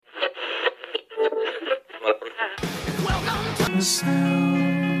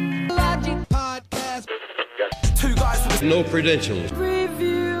sound. Logic podcast. Two guys with no credentials.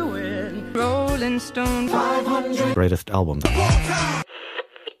 Reviewing Rolling Stone 500 greatest albums.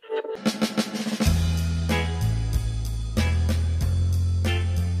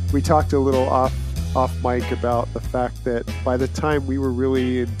 We talked a little off mic about the fact that by the time we were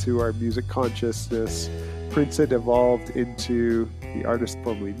really into our music consciousness, Prince had evolved into the artist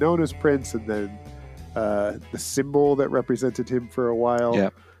formerly known as Prince, and then the symbol that represented him for a while. Yeah.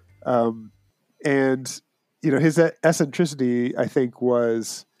 And his eccentricity, I think,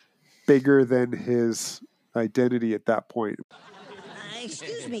 was bigger than his identity at that point.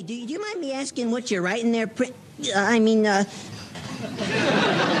 Excuse me, do you mind me asking what you're writing there?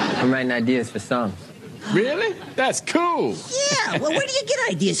 I'm writing ideas for songs. Really? That's cool. Yeah, well, where do you get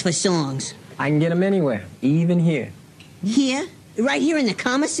ideas for songs? I can get them anywhere, even here. Here? Right here in the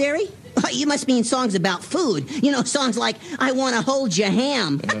commissary? Oh, you must mean songs about food. Songs like, I Want to Hold Your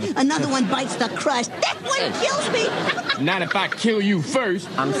Ham. Another one bites the crust. That one kills me. Not if I kill you first.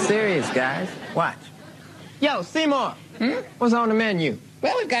 I'm serious, guys. Watch. Yo, Seymour. What's on the menu?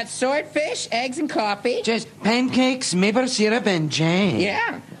 Well, we've got swordfish, eggs, and coffee. Just pancakes, maple syrup, and jam.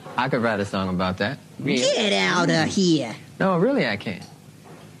 Yeah. I could write a song about that. Get out of here. No, really, I can't.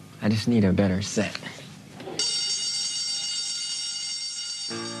 I just need a better set.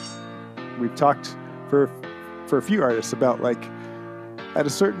 We've talked for a few artists about, like, at a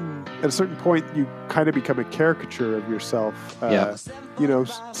certain point you kind of become a caricature of yourself.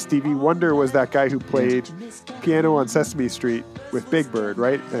 Stevie Wonder was that guy who played piano on Sesame Street with Big Bird,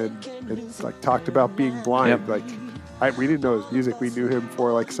 right? And like talked about being blind. Yep. We didn't know his music. We knew him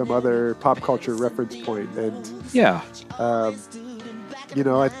for like some other pop culture reference point. And yeah,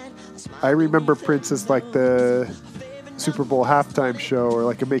 I remember Prince as like the Super Bowl halftime show, or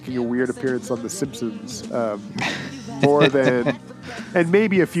like making a weird appearance on The Simpsons, more than, and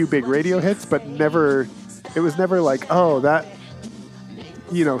maybe a few big radio hits, but never. It was never like, oh, that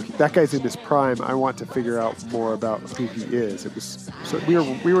guy's in his prime. I want to figure out more about who he is. It was so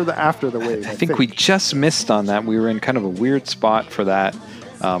we were the after the wave. I think we just missed on that. We were in kind of a weird spot for that,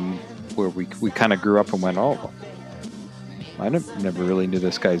 where we kind of grew up and went, oh, I never really knew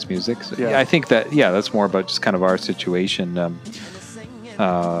this guy's music. So, yeah, I think that's more about just kind of our situation.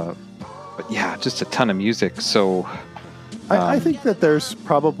 But yeah, just a ton of music. So I think that there's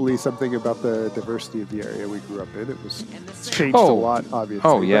probably something about the diversity of the area we grew up in. It's changed a lot, obviously.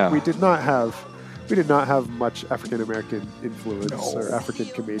 Oh yeah, but we did not have much African American influence or African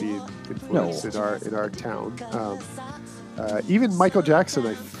Canadian influence in our town. Even Michael Jackson,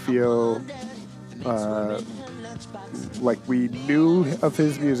 I feel. Like we knew of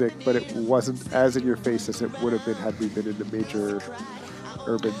his music, but it wasn't as in your face as it would have been had we been in the major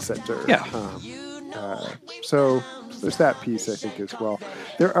urban center. Yeah. So there's that piece, I think, as well.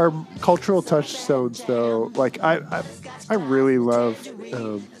 There are cultural touchstones, though. Like I really love.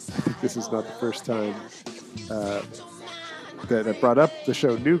 I think this is not the first time that I brought up the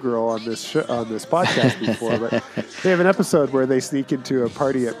show New Girl on this podcast before, but they have an episode where they sneak into a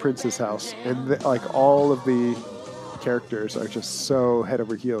party at Prince's house, and like all of the characters are just so head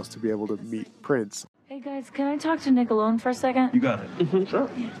over heels to be able to meet Prince. Hey guys, can I talk to Nick alone for a second? You got it. Mm-hmm. Sure.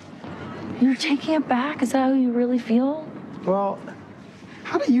 You're taking it back? Is that how you really feel? Well,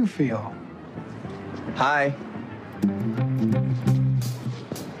 how do you feel? Hi.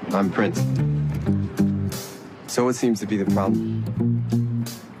 I'm Prince. So what seems to be the problem?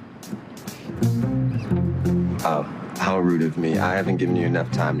 Oh, how rude of me. I haven't given you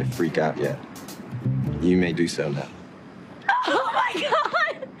enough time to freak out yet. You may do so now. Oh my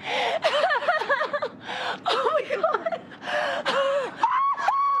god! Oh my god!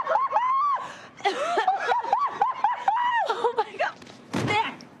 Oh my god!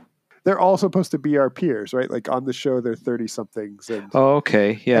 There! They're all supposed to be our peers, right? Like on the show, they're 30-somethings. And oh,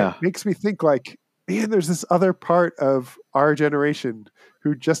 okay, yeah. It makes me think like, man, there's this other part of our generation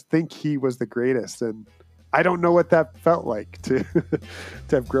who just think he was the greatest. And I don't know what that felt like to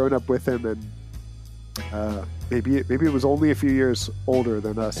have grown up with him. And maybe it was only a few years older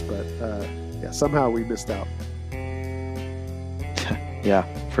than us, but yeah, somehow we missed out. Yeah,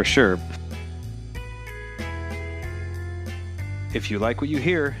 for sure. If you like what you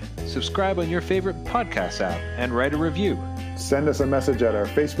hear, subscribe on your favorite podcast app and write a review. Send us a message at our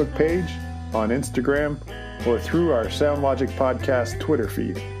Facebook page, on Instagram, or through our Sound Logic Podcast Twitter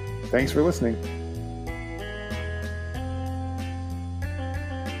feed. Thanks for listening.